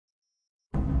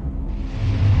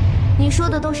你说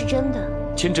的都是真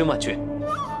的？千真万确。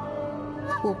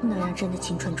我不能让真的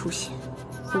晴川出现，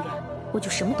不然我就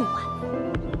什么都完。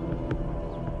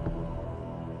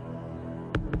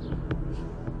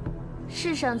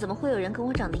世上怎么会有人跟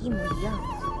我长得一模一样呢？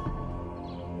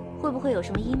会不会有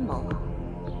什么阴谋啊？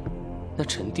那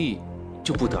臣弟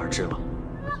就不得而知了。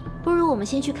不如我们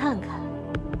先去看看，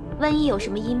万一有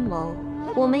什么阴谋，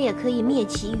我们也可以灭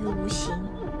其于无形，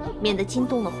免得惊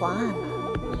动了皇阿玛，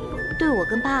对我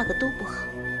跟八阿哥都不好。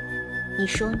你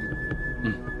说呢？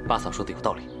八嫂说的有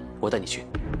道理，我带你去。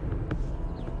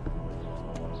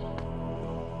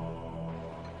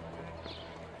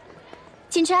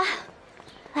景川，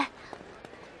哎，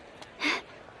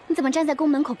你怎么站在宫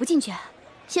门口不进去啊？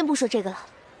先不说这个了，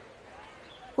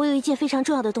我有一件非常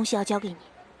重要的东西要交给你。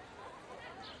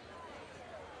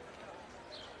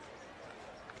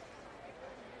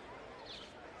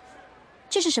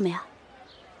这是什么呀？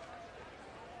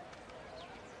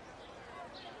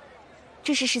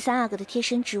这是13阿哥的贴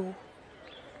身之物。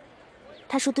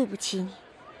他说对不起你，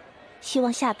希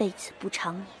望下辈子补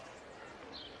偿你。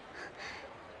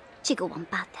这个王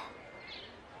八蛋，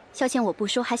萧谦我不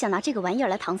说，还想拿这个玩意儿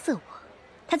来搪塞我，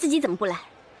他自己怎么不来？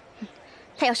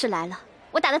他要是来了，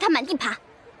我打得他满地爬。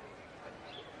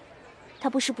他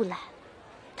不是不来，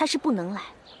他是不能来。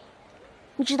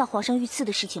你知道皇上遇刺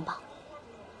的事情吧？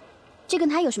这跟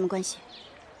他有什么关系？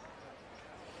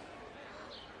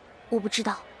我不知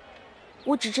道，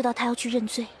我只知道他要去认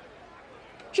罪。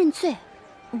认罪？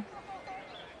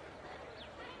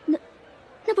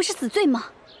那不是死罪吗？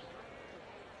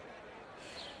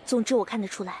总之我看得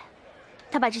出来，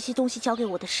他把这些东西交给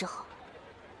我的时候，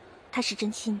他是真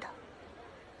心的。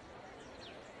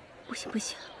不行不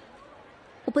行，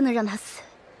我不能让他死，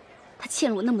他欠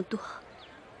了我那么多，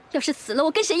要是死了，我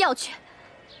跟谁要去？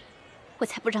我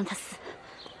才不让他死！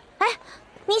哎，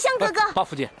宁香哥哥，八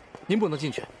福晋，您不能进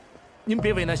去，您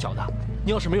别为难小的。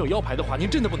您要是没有腰牌的话，您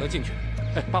真的不能进去。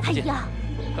哎，八福晋，哎呀，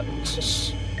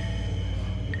嘘，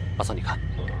八嫂，你看，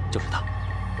就是他。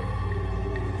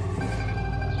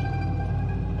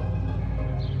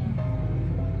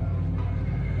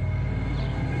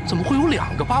怎么会有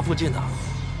2个八福晋呢？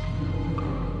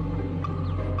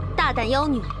大胆妖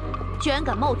女，居然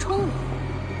敢冒充我！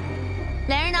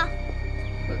两人呢？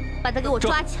把他给我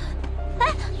抓起来！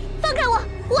哎，放开我！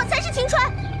我才是晴川！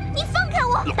你放开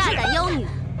我！大胆妖女，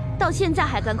到现在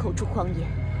还敢口出狂言，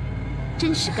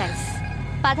真是该死！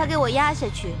把他给我压下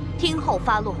去，听候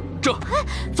发落。这，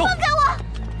走！放开我！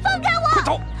放开我！快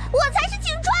走！我才是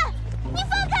晴川！你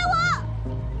放开我！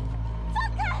放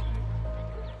开！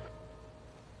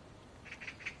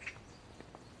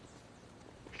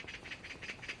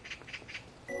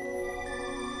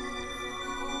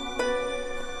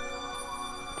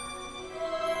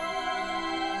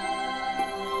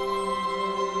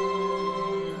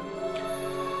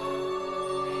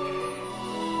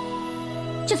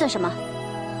这算什么？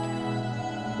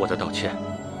我的道歉。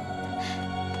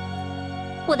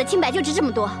我的清白就值这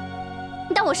么多，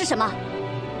你当我是什么？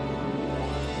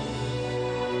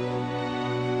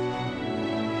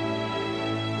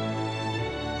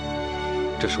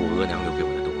这是我额娘留给我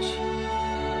的东西，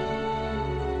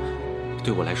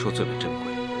对我来说最为珍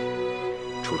贵。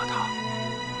除了它，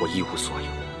我一无所有。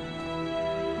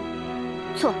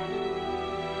错，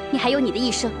你还有你的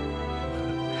一生。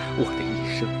我的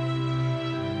一生，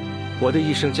我的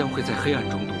一生将会在黑暗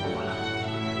中度过了。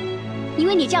因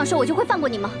为你这样说，我就会放过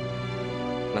你吗？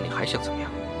那你还想怎么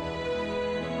样？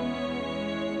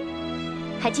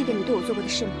还记得你对我做过的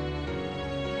事吗？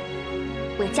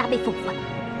我要加倍奉还。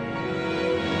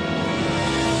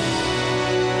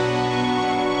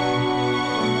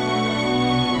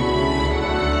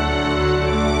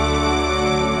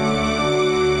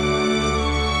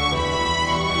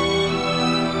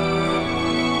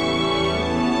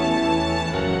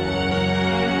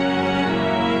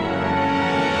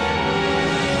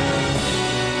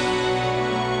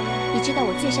你知道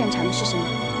我最擅长的是什么？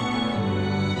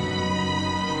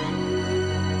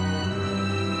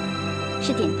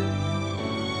是点灯。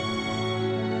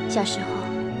小时候，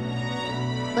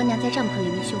额娘在帐篷里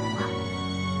面绣花，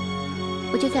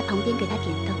我就在旁边给她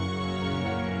点灯。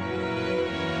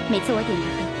每次我点的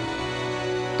灯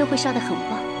都会烧得很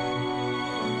旺，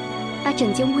把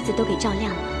整间屋子都给照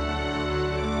亮了。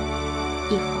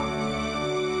以后，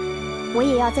我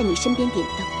也要在你身边点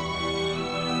灯。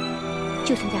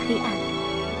就算在黑暗里，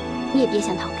你也别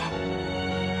想逃开。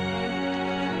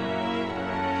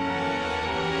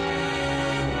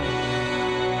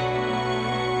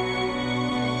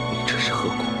你这是何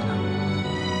苦呢？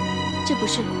这不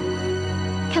是苦，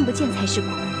看不见才是苦。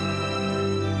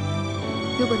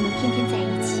如果能天天在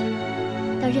一起，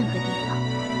到任何地方，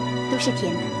都是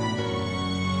甜的。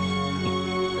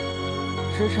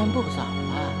时辰不早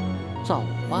了，走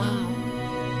吧。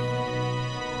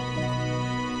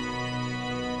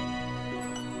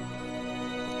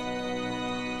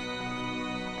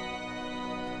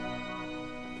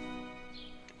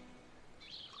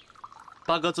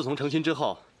八哥自从成亲之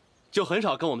后，就很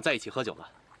少跟我们在一起喝酒了。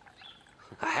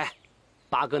哎，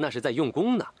八哥那是在用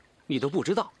功呢，你都不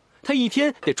知道，他一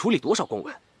天得处理多少公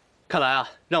文。看来啊，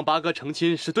让八哥成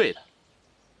亲是对的。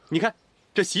你看，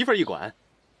这媳妇儿一管，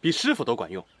比师傅都管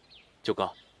用。九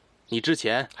哥，你之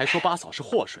前还说八嫂是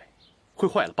祸水，会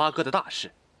坏了八哥的大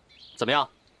事，怎么样？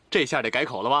这下得改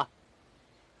口了吧？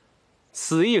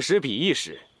此一时彼一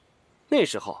时，那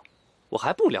时候我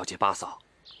还不了解八嫂，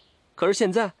可是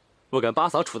现在我跟八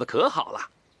嫂处得可好了。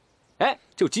哎，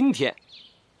就今天，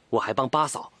我还帮八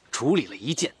嫂处理了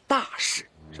一件大事。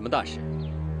什么大事？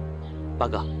八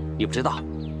哥，你不知道，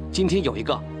今天有一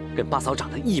个跟八嫂长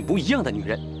得一模一样的女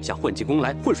人想混进宫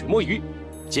来浑水摸鱼，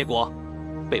结果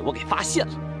被我给发现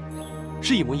了。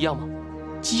是一模一样吗？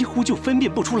几乎就分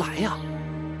辨不出来呀。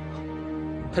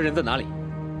他人在哪里？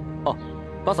哦，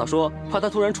八嫂说怕他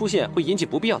突然出现会引起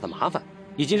不必要的麻烦，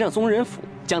已经让宗人府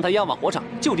将他押往火场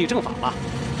就地正法了。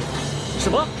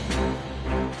什么？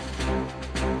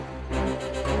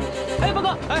哎，八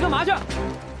哥，哎，干嘛去？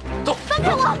走，放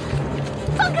开我！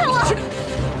放开我！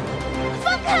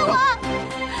放开我！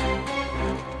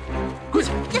跪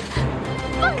下！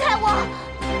放开我！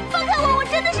放开我！我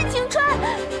真的是晴川，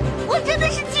我真的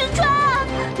是晴川啊！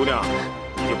姑娘，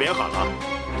你就别喊了，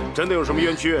真的有什么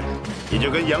冤屈，你就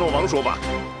跟阎罗王说吧。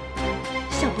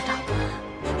想不到，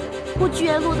我居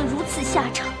然落得如此下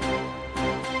场。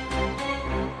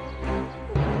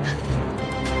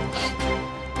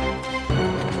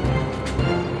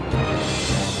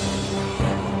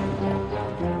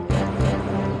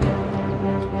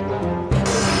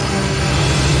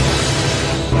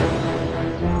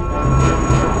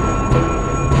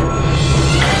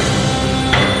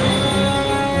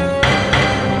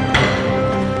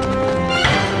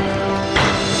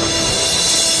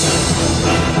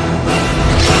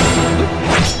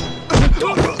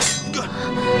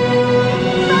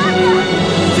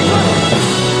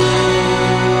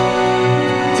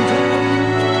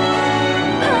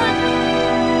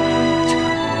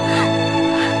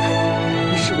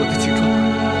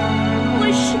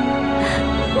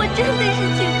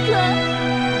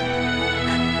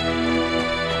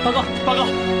八哥，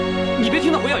你别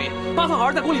听他胡言语，八嫂好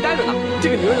好在宫里待着呢。这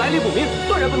个女人来历不明，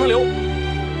断然不能留。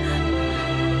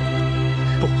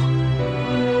不，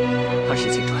她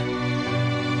是晴川，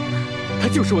她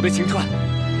就是我的晴川。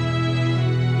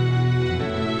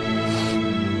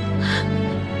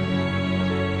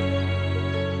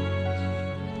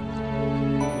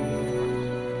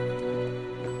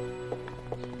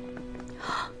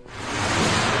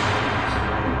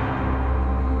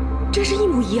真是一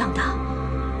模一样的。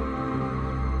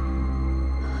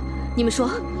你们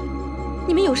说，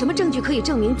你们有什么证据可以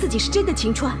证明自己是真的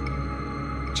晴川？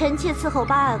臣妾伺候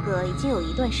八阿哥已经有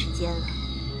一段时间了，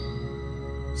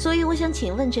所以我想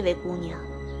请问这位姑娘，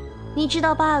你知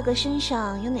道八阿哥身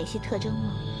上有哪些特征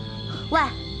吗？喂，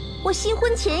我新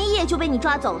婚前一夜就被你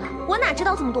抓走了，我哪知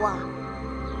道这么多啊？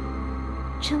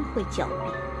真会狡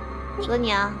辩，额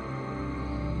娘，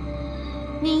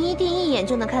你一定一眼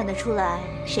就能看得出来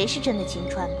谁是真的晴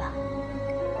川吧？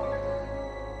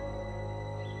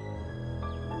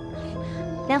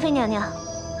梁妃娘娘，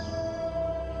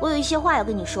我有一些话要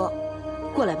跟你说，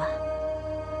过来吧。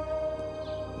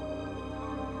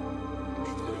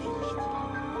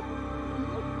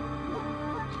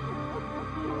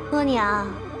额娘，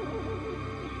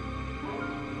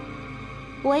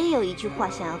我也有一句话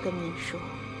想要跟您说。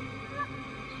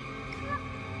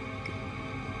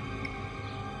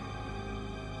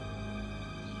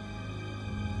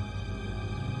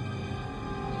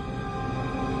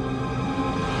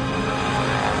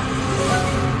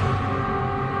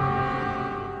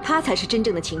她才是真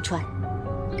正的晴川。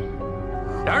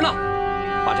两人呢？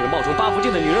把这个冒充八福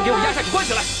晋的女人给我押下去关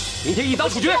起来，明天一刀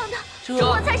处决。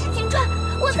我才是晴川，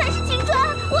我才是晴川，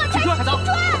我才是晴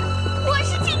川，我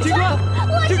是晴川，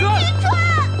我是晴川。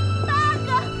八阿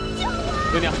哥，救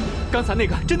我！额娘，刚才那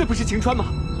个真的不是晴川吗？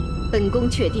本宫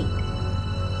确定。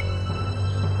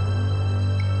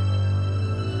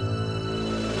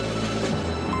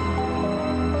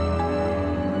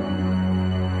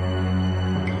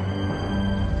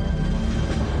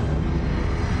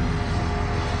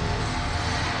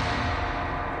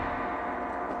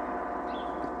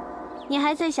你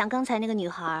还在想刚才那个女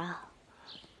孩啊？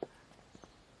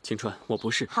晴川，我不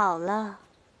是。好了，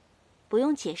不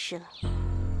用解释了。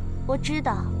我知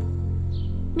道，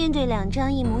面对2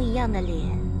张一模一样的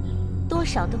脸，多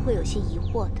少都会有些疑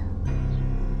惑的。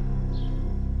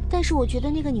但是我觉得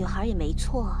那个女孩也没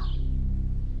错啊，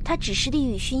她只是利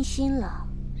欲熏心了。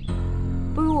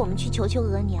不如我们去求求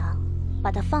额娘，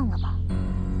把她放了吧。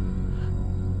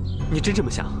你真这么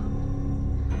想？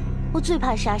我最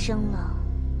怕杀生了，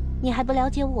你还不了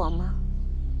解我吗？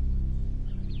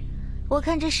我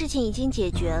看这事情已经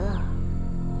解决了，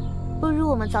不如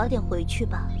我们早点回去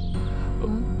吧。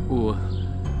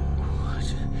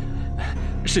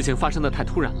事情发生的太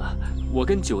突然了，我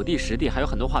跟9弟10弟还有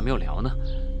很多话没有聊呢。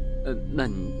那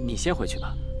你先回去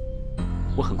吧，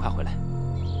我很快回来。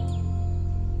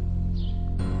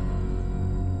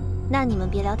那你们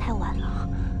别聊太晚了。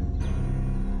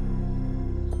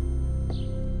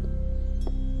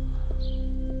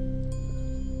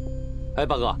哎，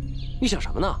八哥，你想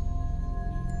什么呢？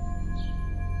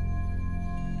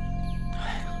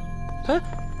哎，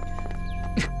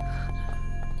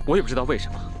我也不知道为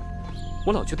什么，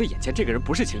我老觉得眼前这个人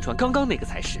不是晴川，刚刚那个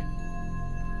才是。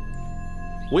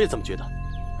我也这么觉得，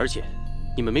而且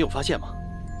你们没有发现吗？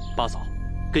八嫂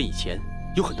跟以前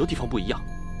有很多地方不一样。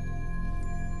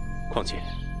况且，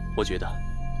我觉得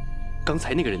刚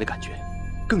才那个人的感觉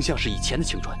更像是以前的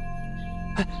晴川。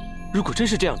哎，如果真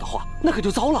是这样的话，那可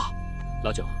就糟了。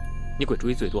老九，你鬼主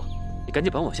意最多，你赶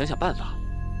紧帮我想想办法。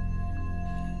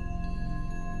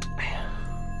哎呀，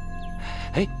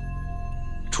哎，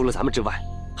除了咱们之外，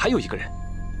还有一个人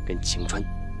跟晴川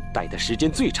待的时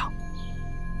间最长。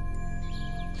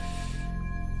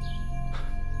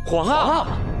皇阿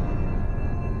玛。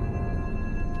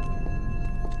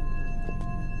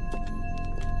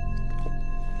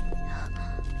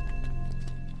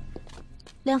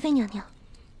梁妃娘娘，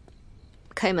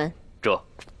开门。这。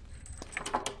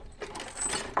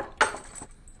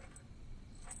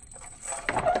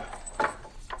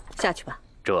下去吧。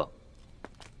这。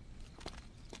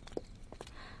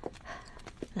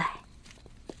来，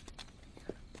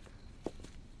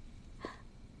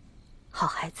好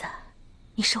孩子，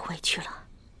你受委屈了。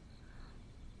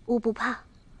我不怕，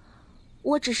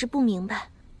我只是不明白，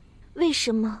为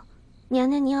什么娘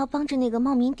娘您要帮着那个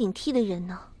冒名顶替的人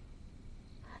呢？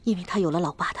因为他有了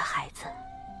老爸的孩子。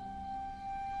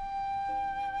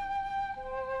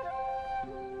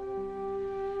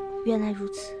原来如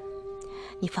此。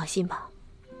你放心吧，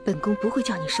本宫不会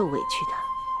叫你受委屈的。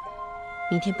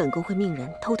明天本宫会命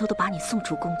人偷偷的把你送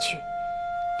出宫去，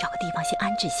找个地方先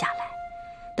安置下来，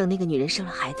等那个女人生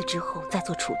了孩子之后再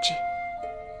做处置。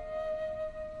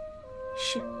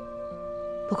是。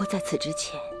不过在此之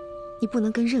前，你不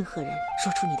能跟任何人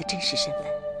说出你的真实身份。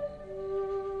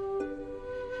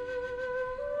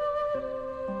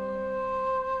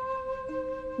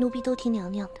奴婢都听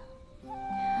娘娘的。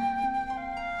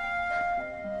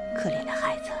可怜的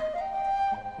孩子，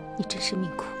你真是命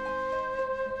苦。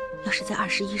要是在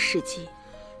21世纪，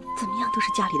怎么样都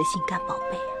是家里的心肝宝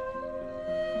贝啊！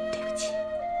对不起。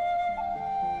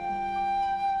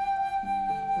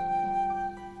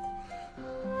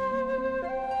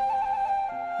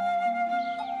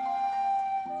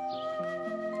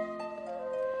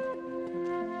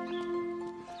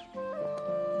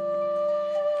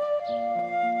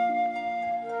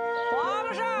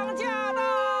皇上驾到！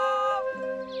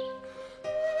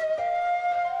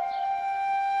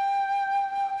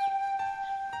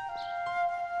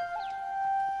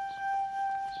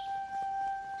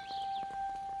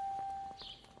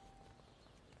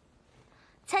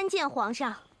参见皇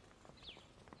上。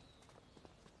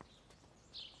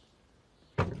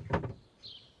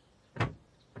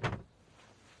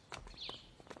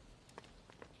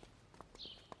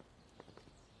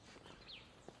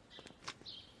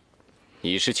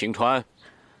你是晴川？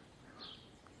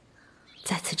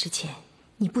在此之前，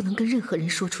你不能跟任何人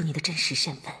说出你的真实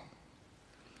身份。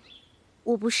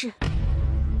我不是。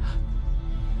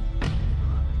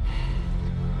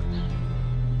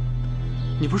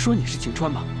你不是说你是晴川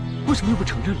吗？为什么又不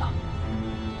承认了？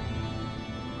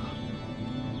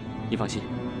你放心，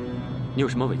你有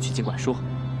什么委屈尽管说，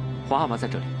皇阿玛在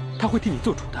这里，她会替你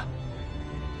做主的。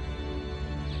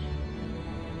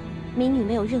民女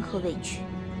没有任何委屈，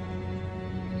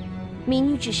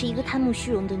民女只是一个贪慕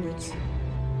虚荣的女子。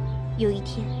有一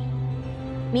天，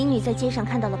民女在街上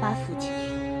看到了八父亲，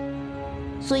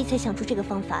所以才想出这个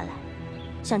方法来，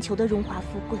想求得荣华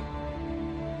富贵。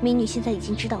民女现在已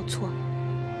经知道错了，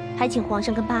还请皇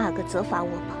上跟八阿哥责罚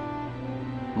我吧。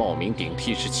冒名顶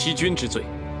替是欺君之罪，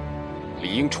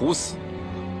理应处死。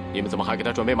你们怎么还给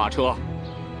他准备马车？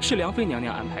是梁妃娘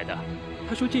娘安排的。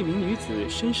她说这名女子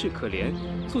身世可怜，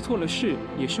做错了事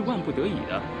也是万不得已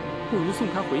的，不如送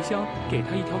她回乡，给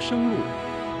她一条生路。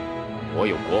我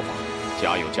有国法，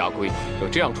家有家规，要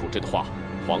这样处置的话，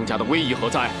皇家的威仪何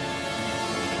在？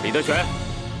李德全，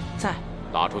在。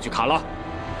拉出去砍了。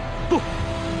不，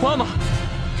皇阿玛，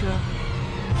这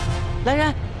来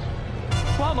人！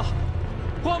皇阿玛，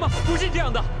皇阿玛，不是这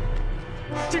样的。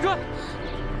景川，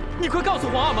你快告诉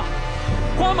皇阿玛，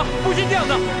皇阿玛不是这样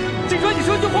的。景川，你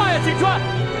说句话呀，景川！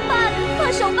爸，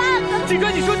放手，爸爸！景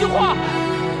川，你说句话！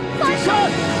景川，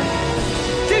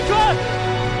景川，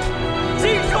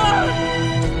景川！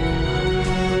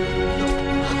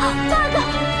爸爸！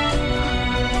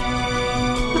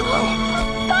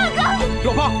爸爸！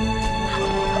老爸！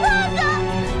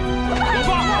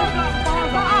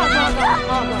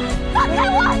放开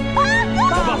我！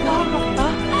爸爸，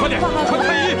快点，穿太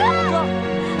医！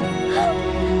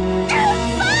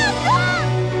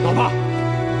老爸，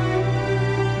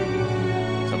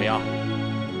怎么样？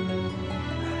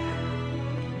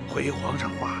回皇上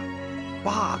话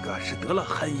，bug是得了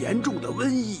很严重的瘟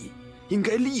疫，应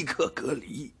该立刻隔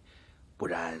离，不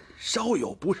然稍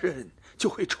有不慎就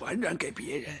会传染给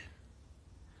别人。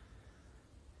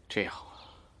这样。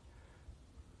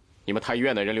你们太医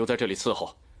院的人留在这里伺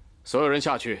候，所有人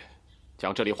下去，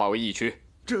将这里划为疫区。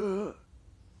这，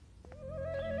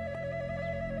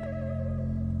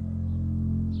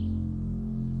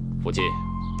福晋，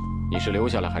你是留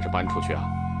下来还是搬出去啊？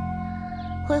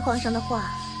回皇上的话，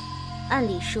按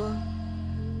理说，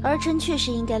儿臣确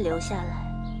实应该留下来，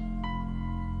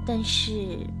但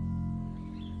是，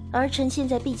儿臣现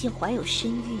在毕竟怀有身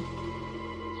孕，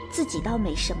自己倒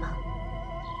没什么，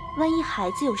万一孩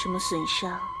子有什么损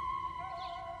伤，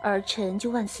儿臣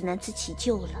就万死难辞其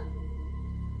咎了，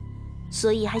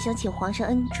所以还想请皇上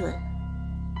恩准，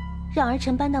让儿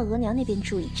臣搬到额娘那边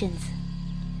住一阵子，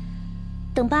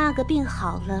等bug病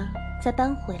好了再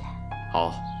搬回来。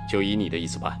好，就依你的意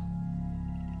思办。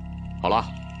好了，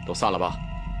都散了吧，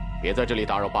别在这里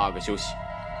打扰bug休息。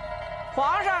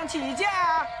皇上起驾。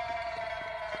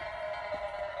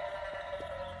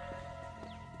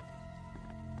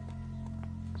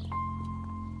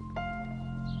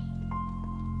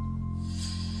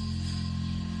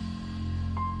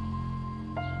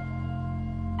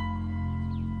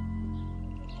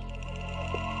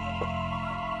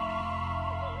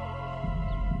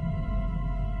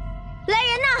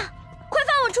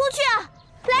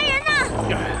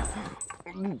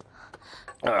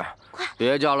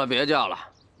别叫了，别叫了，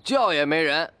叫也没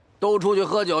人，都出去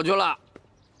喝酒去了。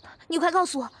你快告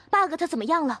诉我，bug他怎么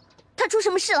样了？他出什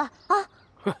么事了啊？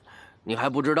哼，你还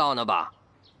不知道呢吧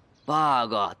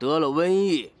？bug得了瘟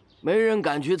疫，没人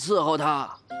敢去伺候他，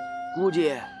估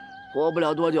计活不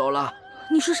了多久了。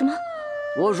你说什么？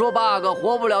我说bug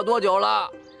活不了多久了。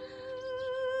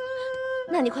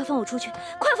那你快放我出去！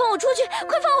快放我出去！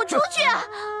快放我出去啊！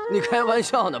你开玩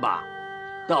笑呢吧？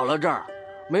到了这儿，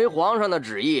没皇上的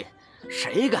旨意，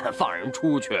谁敢放人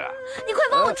出去？你快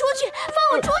放我出去！放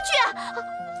我出去啊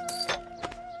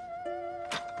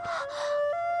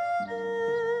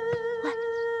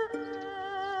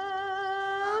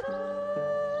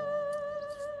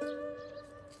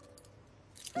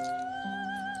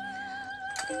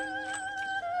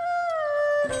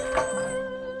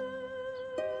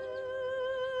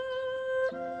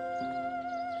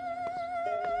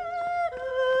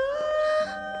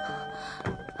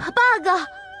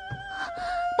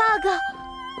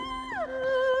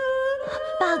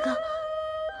！bug，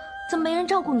怎么没人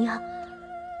照顾你啊？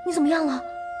你怎么样了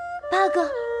 ，bug？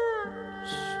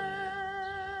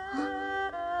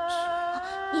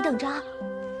 你等着啊。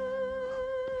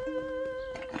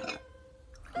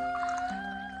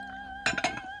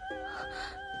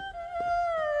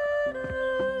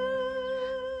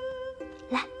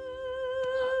来，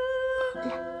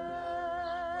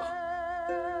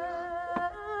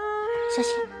小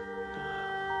心。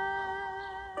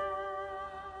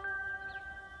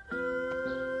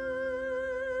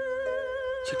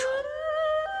青春，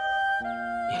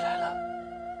你来了。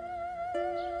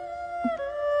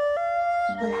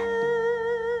我来了。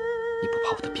你不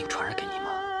怕我的病传染给你吗？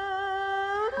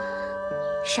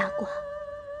傻瓜，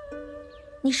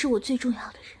你是我最重要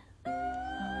的人。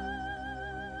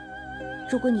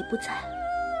如果你不在，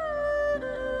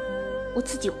我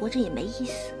自己活着也没意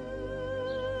思。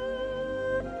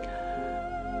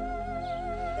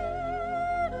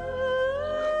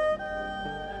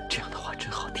这样的话真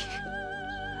好听，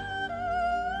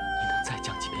你能再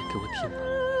讲几遍给我听吗？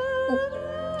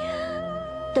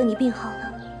等你病好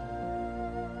了，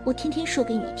我天天说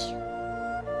给你听，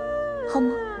好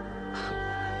吗？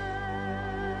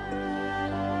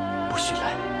不许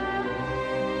来！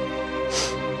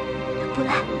不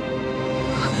来。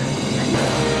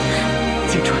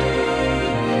青春，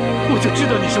我就知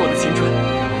道你是我的青春，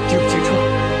只有青春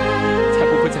才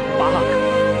不会再有bug。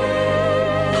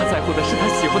在乎的是他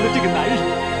喜欢的这个男人。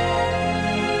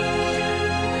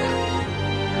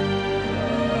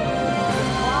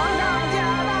皇上驾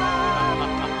到！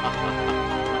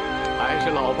还是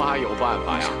老八有办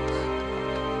法呀。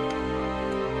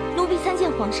奴婢参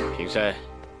见皇上。平身。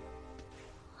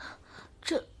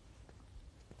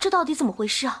这到底怎么回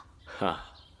事啊？哈，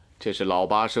这是老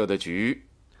八设的局。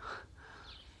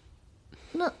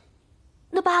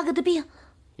那八哥的病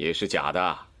也是假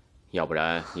的，要不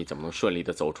然你怎么能顺利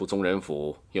的走出宗人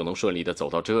府，又能顺利的走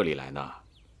到这里来呢？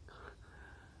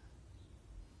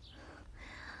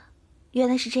原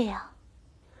来是这样。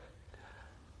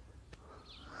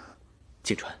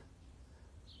静川，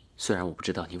虽然我不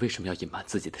知道你为什么要隐瞒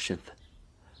自己的身份，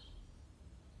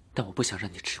但我不想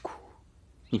让你吃苦，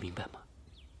你明白吗？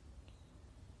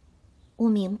我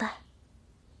明白，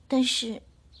但是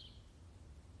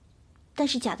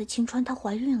假的晴川她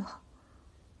怀孕了，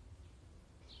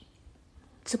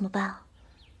怎么办啊？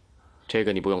这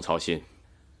个你不用操心，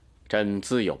朕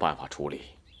自有办法处理。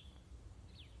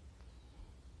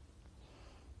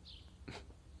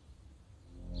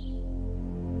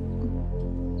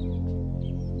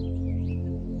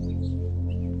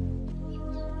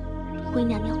回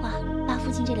娘娘话，八父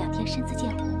亲这2天身子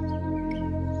见红。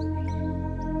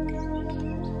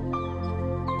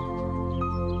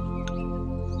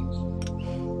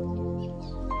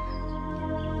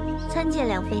参见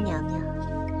两妃娘娘。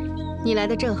你来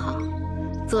的正好，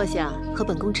坐下和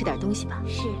本宫吃点东西吧。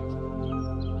是。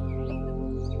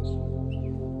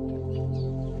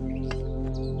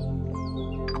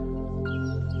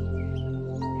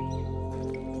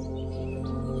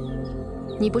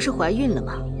你不是怀孕了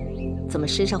吗？怎么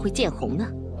身上会见红呢？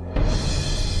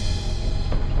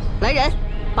来人，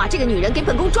把这个女人给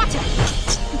本宫抓起来！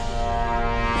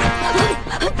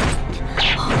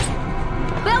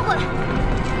不要过来！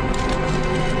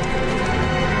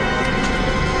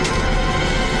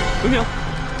刘宁，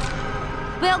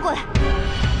不要过来！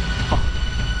好，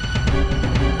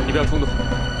你不要冲动，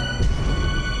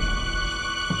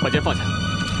把剑放下，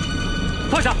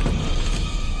放下！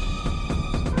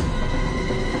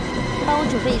帮我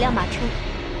准备1辆马车，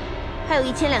还有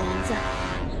1000两银子。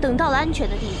等到了安全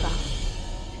的地方，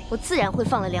我自然会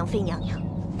放了梁妃娘娘。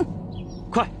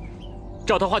快，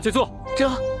照他话去做。这，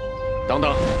等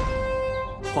等，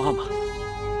皇阿玛，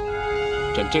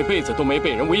朕这辈子都没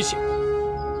被人威胁过。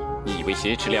你以为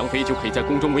挟持梁妃就可以在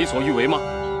宫中为所欲为吗？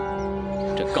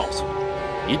朕告诉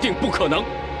你，一定不可能。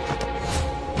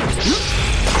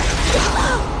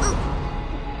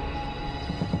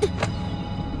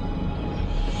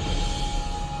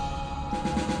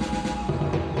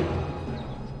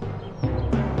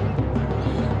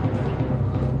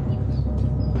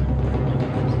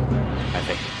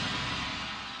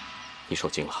你受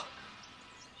惊了。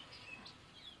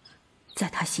在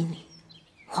他心里，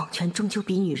皇权终究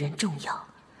比女人重要。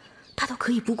他都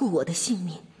可以不顾我的性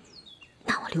命，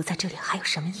那我留在这里还有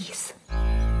什么意思？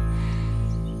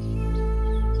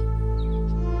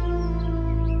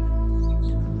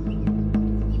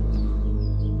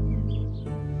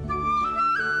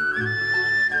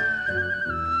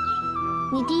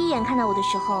你第一眼看到我的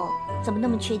时候，怎么那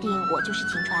么确定我就是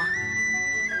晴川？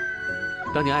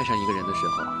当你爱上一个人的时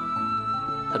候，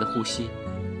他的呼吸、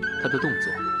他的动作、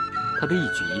他的一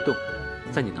举一动，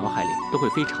在你脑海里都会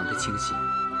非常的清晰。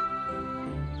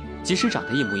即使长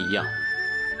得一模一样，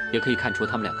也可以看出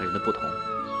他们2个人的不同。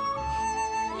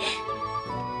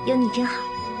有你真好。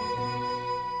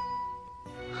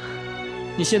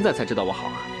你现在才知道我好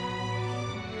啊？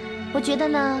我觉得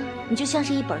呢，你就像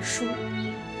是一本书，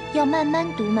要慢慢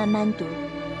读，慢慢读，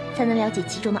才能了解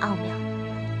其中的奥妙。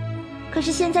可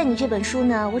是现在你这本书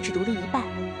呢，我只读了一半。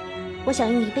我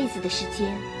想用1辈子的时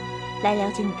间来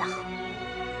了解你的好。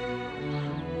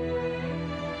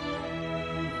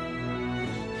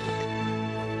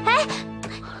哎，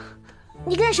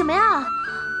你干什么呀？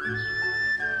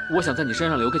我想在你身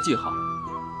上留个记号，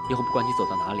以后不管你走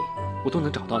到哪里，我都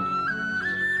能找到你。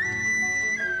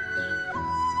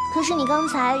可是你刚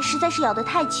才实在是咬得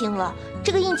太轻了，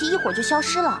这个印记一会儿就消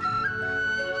失了。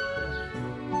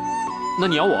那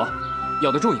你咬我，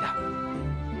咬得重一点。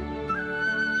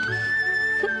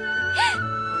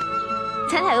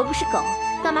咱俩又不是狗，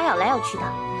干嘛咬来咬去的？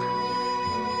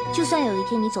就算有一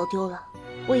天你走丢了，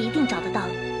我也一定找得到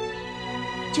你。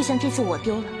就像这次我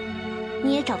丢了，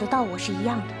你也找得到我是一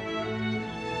样的。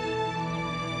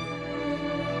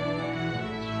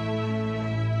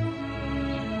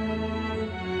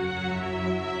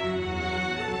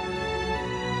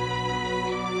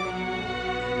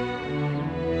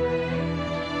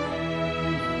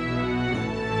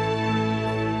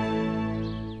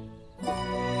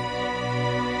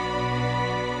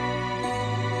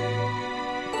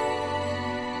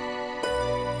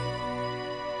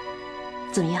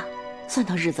怎么样，算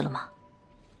到日子了吗？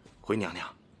回娘娘，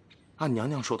按娘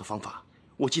娘说的方法，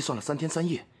我计算了3天3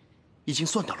夜，已经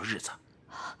算到了日子。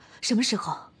什么时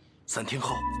候？3天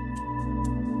后。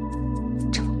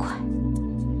这么快？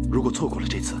如果错过了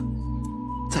这次，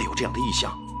再有这样的异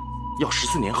象，要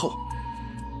14年后。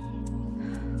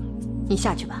你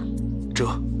下去吧。这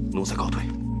奴才告退。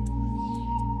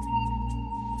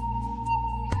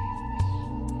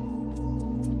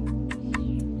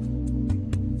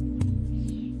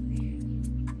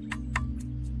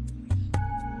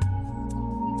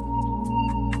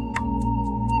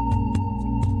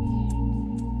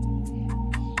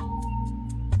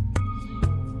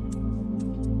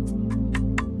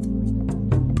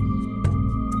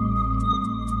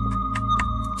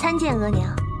参见额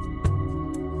娘。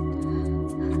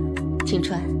晴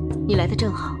川，你来的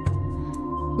正好，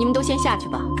你们都先下去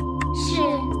吧。是。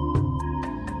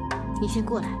你先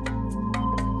过来，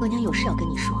额娘有事要跟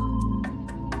你说。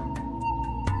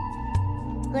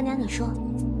额娘，你说。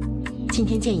今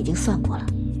天剑已经算过了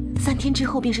，3天之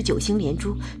后便是9星连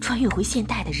珠穿越回现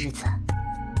代的日子。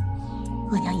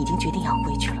额娘已经决定要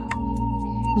回去了，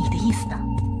你的意思呢？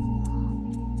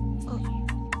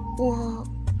我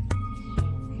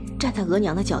站在额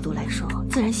娘的角度来说，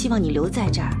自然希望你留在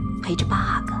这儿陪着八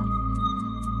阿哥。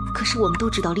可是我们都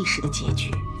知道历史的结局，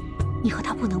你和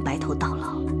他不能白头到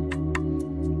老。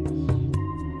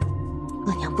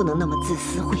额娘不能那么自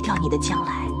私，毁掉你的将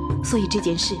来，所以这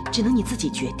件事只能你自己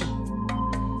决定。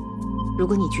如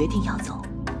果你决定要走，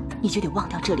你就得忘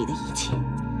掉这里的一切，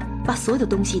把所有的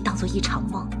东西当作一场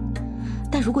梦。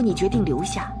但如果你决定留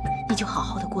下，你就好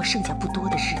好的过剩下不多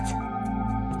的日子。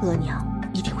额娘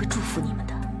一定会祝福你们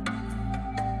的。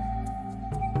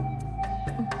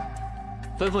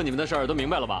吩咐你们的事儿都明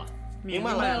白了吧？明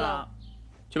白了。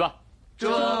去吧。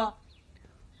这。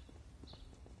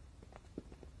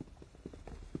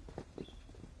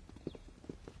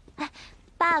哎，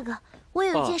八阿哥，我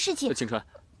有一件事情。晴川，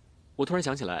我突然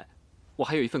想起来，我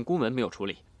还有一份公文没有处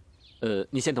理。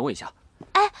你先等我一下。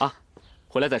哎。啊，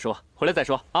回来再说，回来再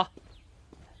说啊。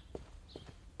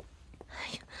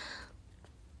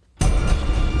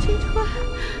晴川，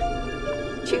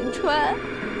晴川，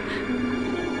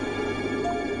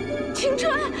晴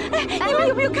川，哎，你们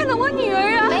有没有看到我女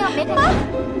儿啊？没有，没看到。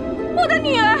我的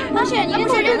女儿！不是，你认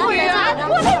错人了，女儿，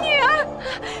我的女儿！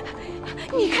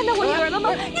你看到我女儿了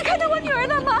吗？你看到我女儿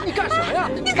了吗？你干什么呀？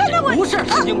你看到我？不是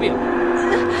神经病。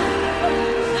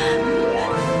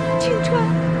晴川，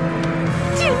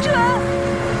晴川，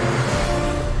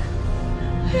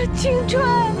晴川，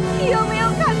你有没有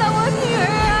看到我女儿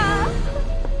啊？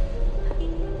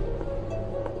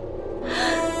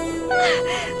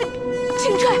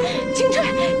晴川，晴川，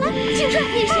晴川，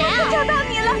你谁啊？找到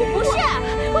你了！不是，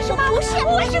我是妈妈，不是，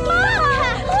我是妈妈。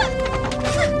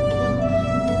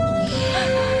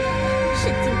神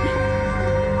经病！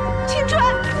晴川，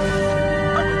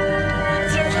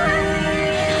晴川，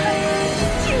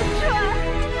晴川，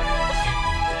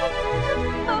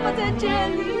妈妈在这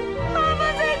里，妈妈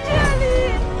在这里，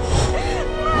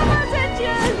妈妈在这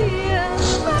里，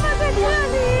妈妈在这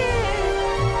里。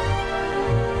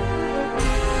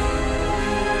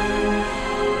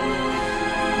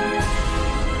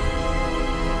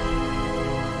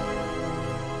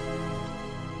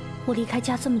我离开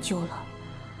家这么久了，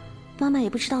妈妈也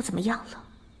不知道怎么样了。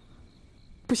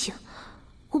不行，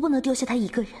我不能丢下她一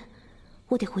个人，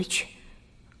我得回去，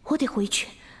我得回去。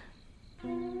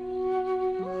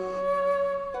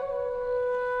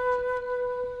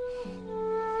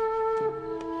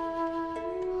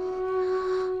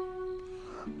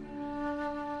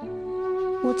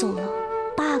我走了，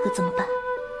八阿哥怎么办？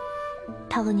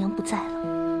他额娘不在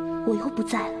了，我又不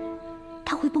在了，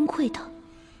他会崩溃的。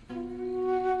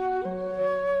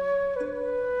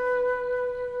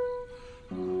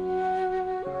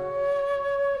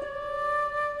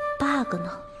八阿哥呢？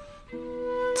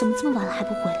怎么这么晚了还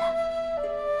不回来？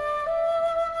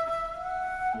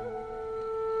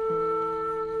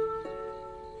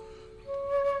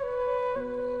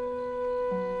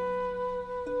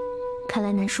看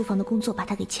来南书房的工作把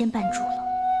他给牵绊住了。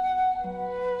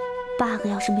八阿哥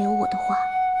要是没有我的话，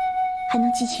还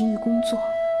能寄情于工作。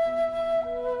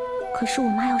可是我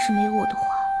妈要是没有我的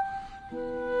话，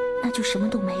那就什么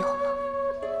都没有了。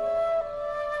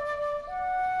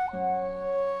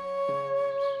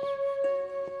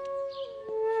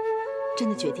真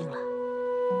的决定了？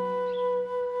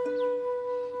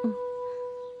嗯，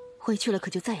回去了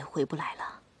可就再也回不来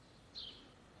了。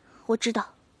我知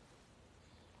道。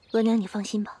额娘，你放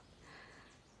心吧。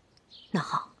那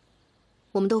好，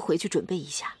我们都回去准备一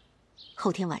下，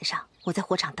后天晚上我在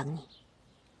火场等你。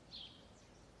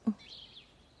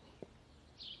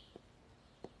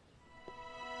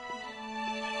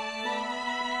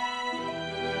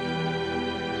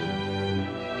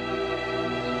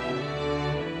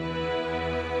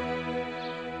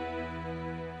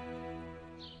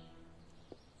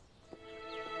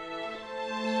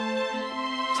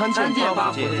参见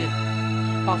八福晋。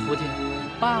八福晋，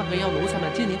八哥要奴才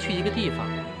们接您去一个地方。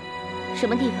什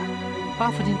么地方？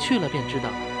八福晋去了便知道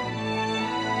了。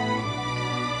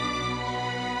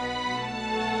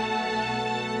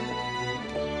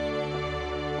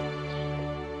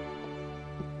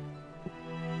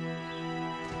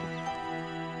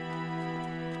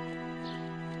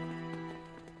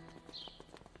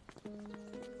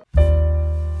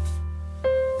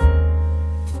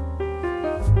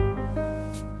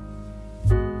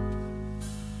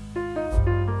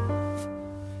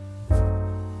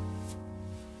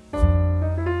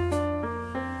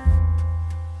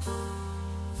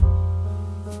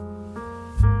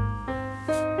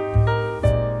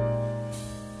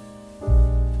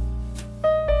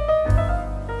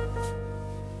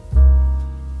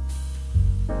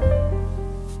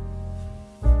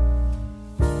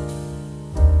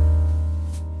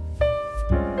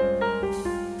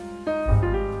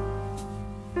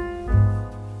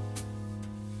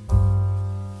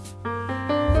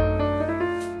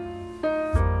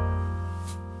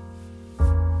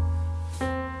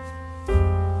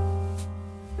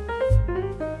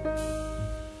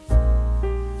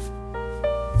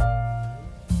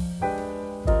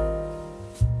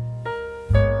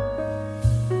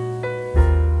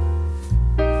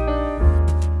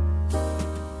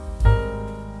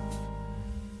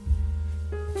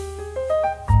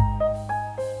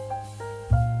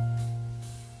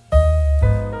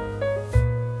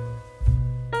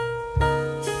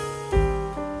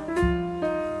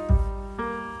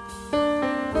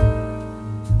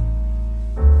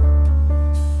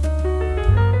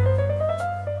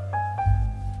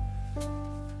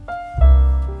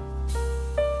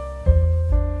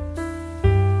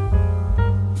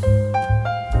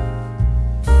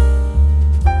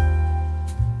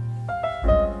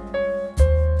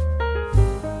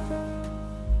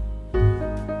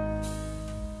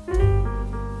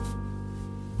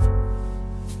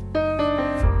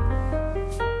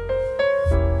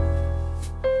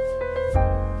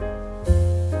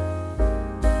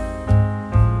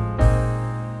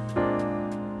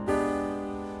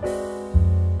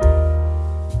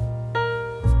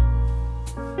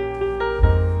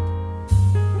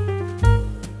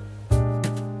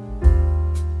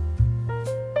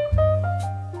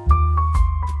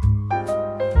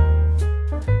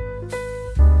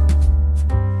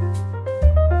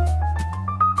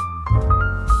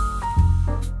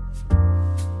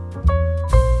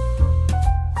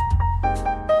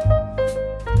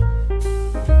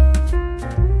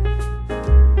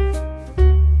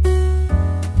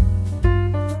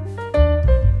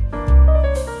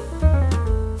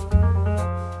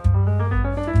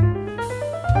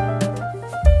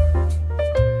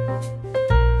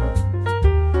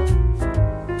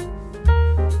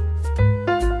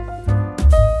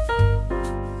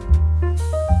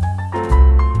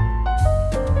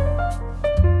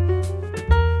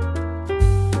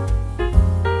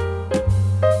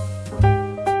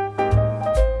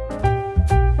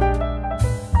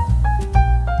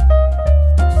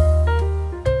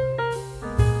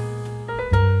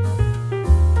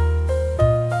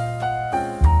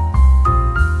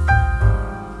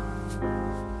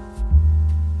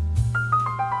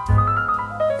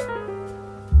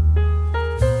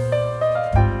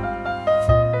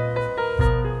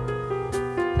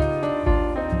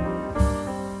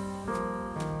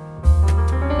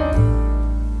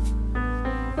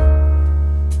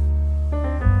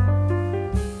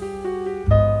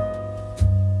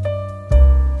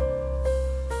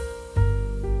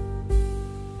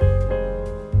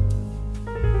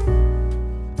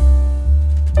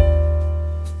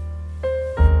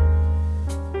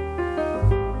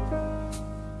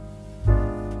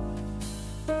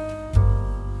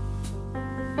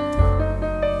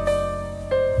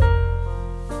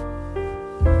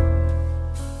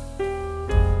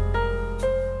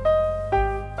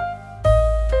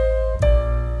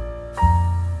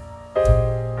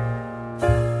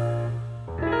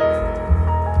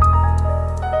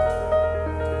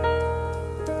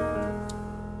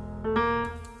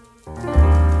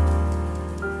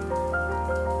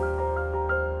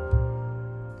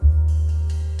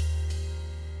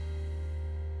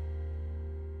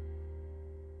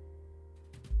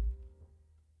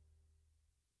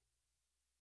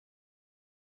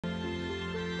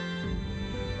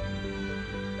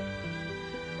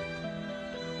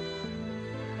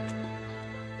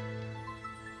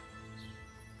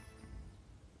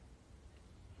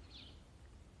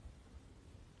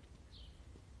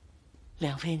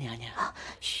梁妃娘娘，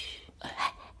嘘，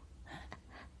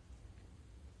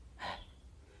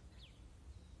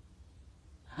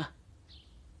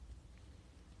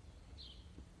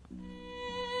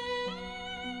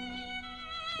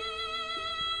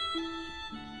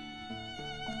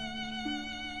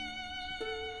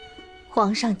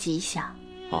皇上吉祥。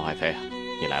哦，爱妃，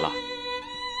你来了。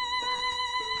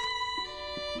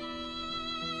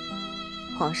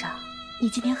皇上，你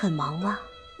今天很忙吗？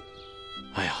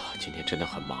哎呀，今天真的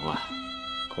很忙啊，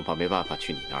恐怕没办法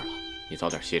去你那儿了。你早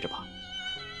点歇着吧。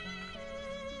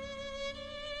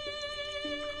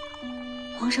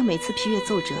皇上每次批阅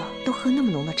奏折都喝那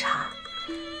么浓的茶，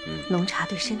浓茶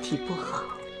对身体不好。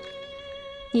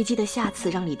你记得下次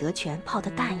让李德全泡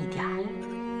得淡一点儿。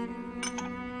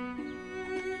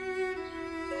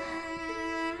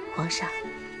皇上，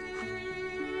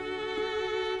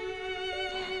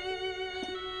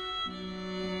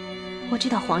我知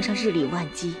道皇上日理万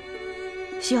机，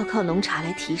需要靠浓茶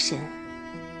来提神。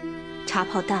茶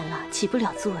泡淡了起不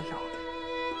了作用，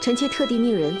臣妾特地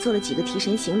命人做了几个提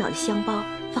神醒脑的香包，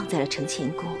放在了承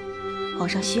乾宫。皇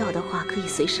上需要的话，可以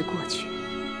随时过去。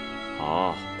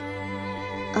好。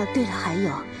对了，还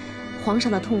有，皇上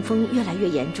的痛风越来越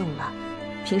严重了，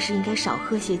平时应该少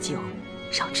喝些酒，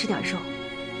少吃点肉，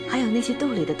还有那些豆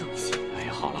类的东西。哎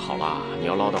呀，好了好了，你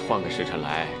要唠叨换个时辰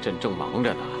来，朕正忙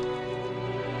着呢。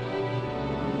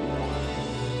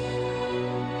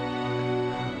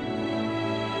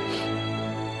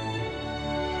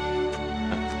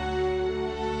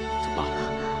怎么了？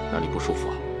哪里不舒服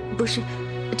啊？不是，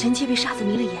臣妾被沙子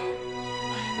迷了眼。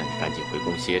那你赶紧回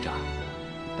宫歇着，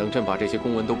等朕把这些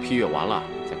公文都批阅完了，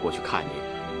再过去看你，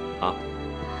啊？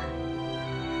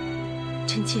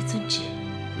臣妾遵旨。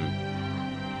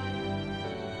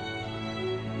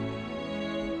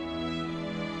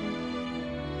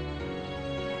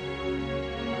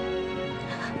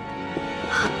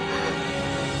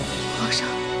皇上，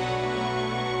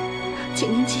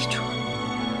请您记住，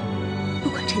不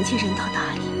管臣妾人到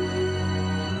哪里，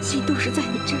心都是在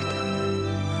你这儿的。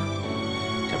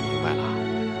朕明白了，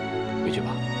回去吧。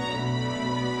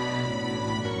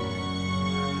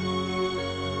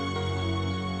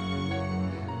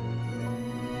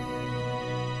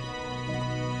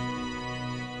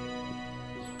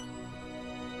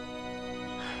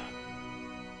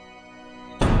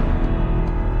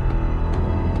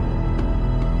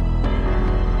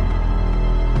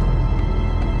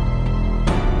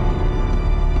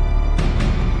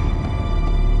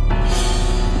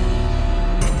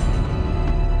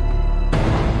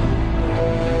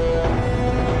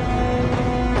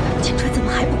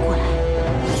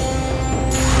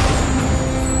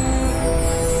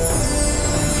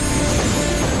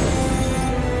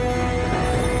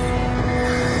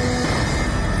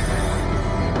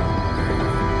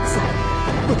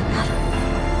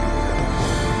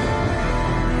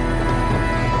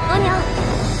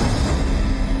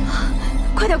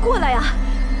过来呀！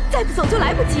再不走就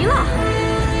来不及了。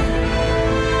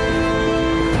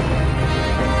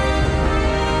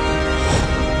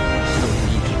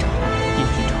一直找，一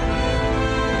直找，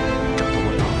找到我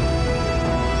老，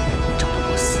找到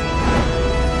我死。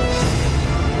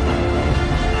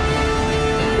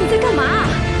你在干嘛？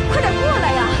快点过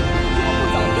来呀！如果不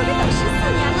走，又得等14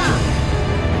年了。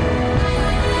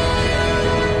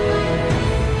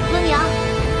额娘，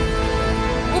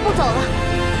我不走了。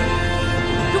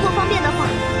如果方便的话，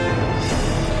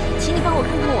请你帮我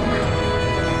看看我妈。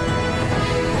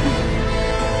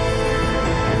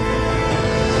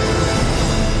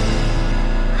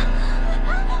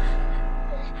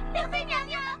梁妃娘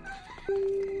娘。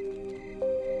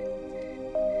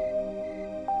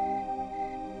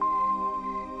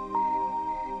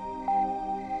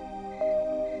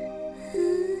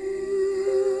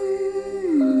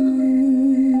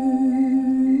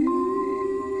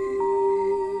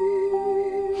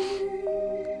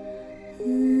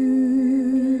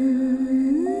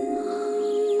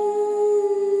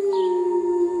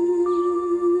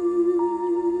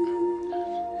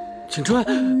景春，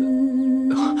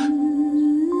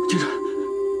景春，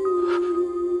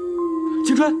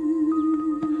景春，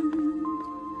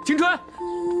景春，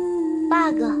八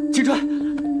哥，景春，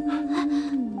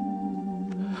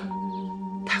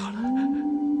太好了，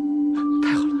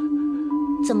太好了！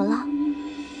怎么了？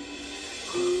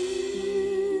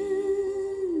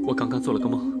我刚刚做了个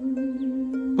梦，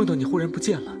梦到你忽然不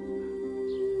见了，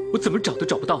我怎么找都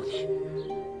找不到你。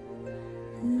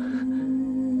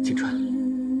景川，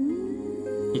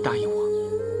你答应我，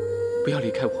不要离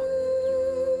开我，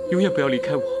永远不要离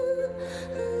开我。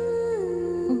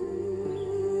嗯，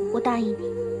我答应你，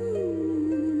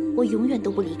我永远都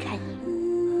不离开你。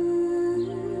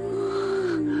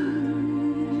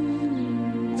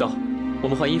走，我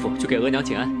们换衣服去给额娘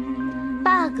请安。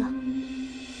八哥，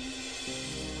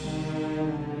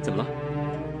怎么了？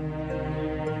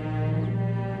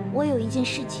我有一件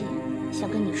事情想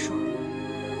跟你说，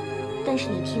但是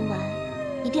你听完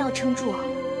一定要撑住啊。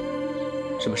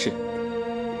什么事？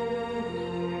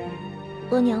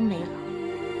额娘没了。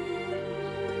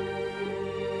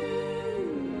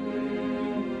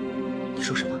你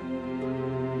说什么？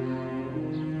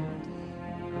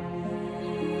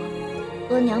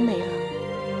额娘没了，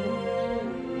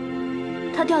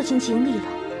她掉进井里了，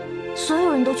所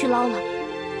有人都去捞了，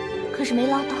可是没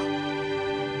捞到。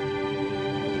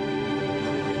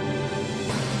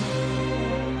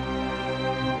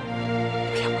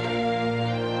骗我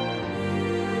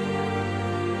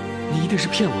的！你一定是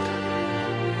骗我的。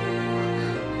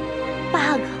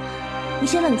八哥，你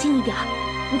先冷静一点，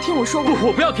你听我说完。不，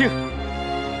我不要听。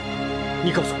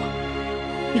你告诉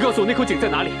我，你告诉我那口井在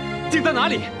哪里？井在哪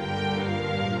里？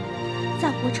在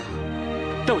火场。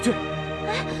带我去。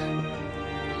哎，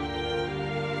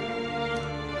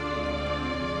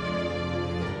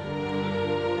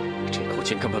这口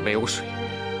井根本没有水，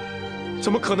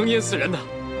怎么可能淹死人呢？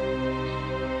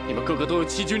你们个个都有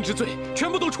欺君之罪，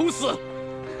全部都处死！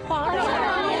皇上，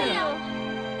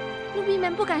奴婢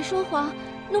们不敢说谎，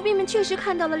奴婢们确实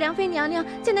看到了梁妃娘娘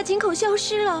在那井口消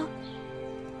失了。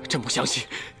朕不相信，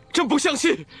朕不相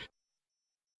信！